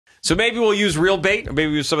So maybe we'll use real bait, or maybe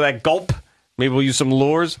we'll use some of that gulp. Maybe we'll use some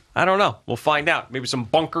lures. I don't know. We'll find out. Maybe some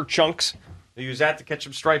bunker chunks. We'll use that to catch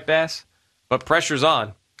some striped bass. But pressure's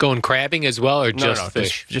on. Going crabbing as well, or No,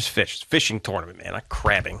 fish? Just fish. It's a fishing tournament, man. Not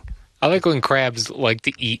crabbing. I like when crabs like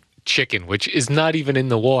to eat chicken, which is not even in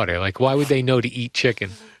the water. Like, why would they know to eat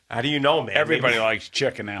chicken? How do you know, man? Everybody likes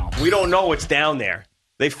chicken now. We don't know what's down there.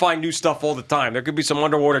 They find new stuff all the time. There could be some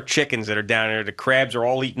underwater chickens that are down there. The crabs are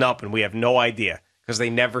all eaten up, and we have no idea because they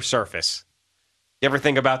never surface. You ever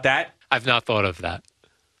think about that? I've not thought of that.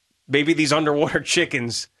 Maybe these underwater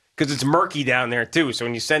chickens, because it's murky down there, too. So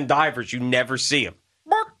when you send divers, you never see them.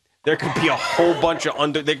 There could be a whole bunch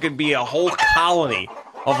of there could be a whole colony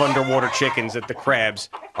of underwater chickens that the crabs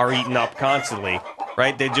are eating up constantly,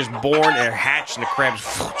 right? They're just born, they're hatched, and the crabs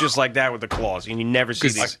just like that with the claws, and you never see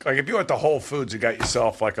these. Like if you went to Whole Foods and got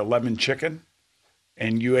yourself like a lemon chicken,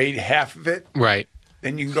 and you ate half of it, right?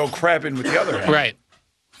 Then you can go crabbing with the other half. Right.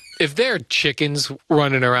 If there are chickens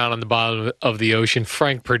running around on the bottom of the ocean,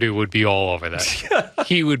 Frank Perdue would be all over that.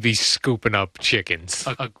 He would be scooping up chickens.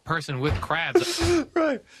 A person with crabs.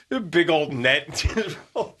 Right. A big old net. It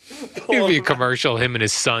would be a commercial, him and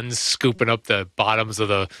his sons scooping up the bottoms of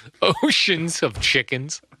the oceans of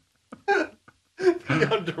chickens. The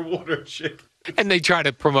underwater chicken. And they try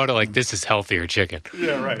to promote it like, this is healthier chicken.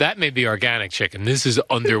 Yeah, right. That may be organic chicken. This is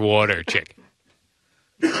underwater chicken.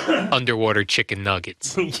 Underwater chicken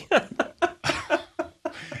nuggets.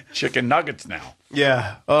 Chicken nuggets now.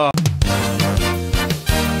 Yeah.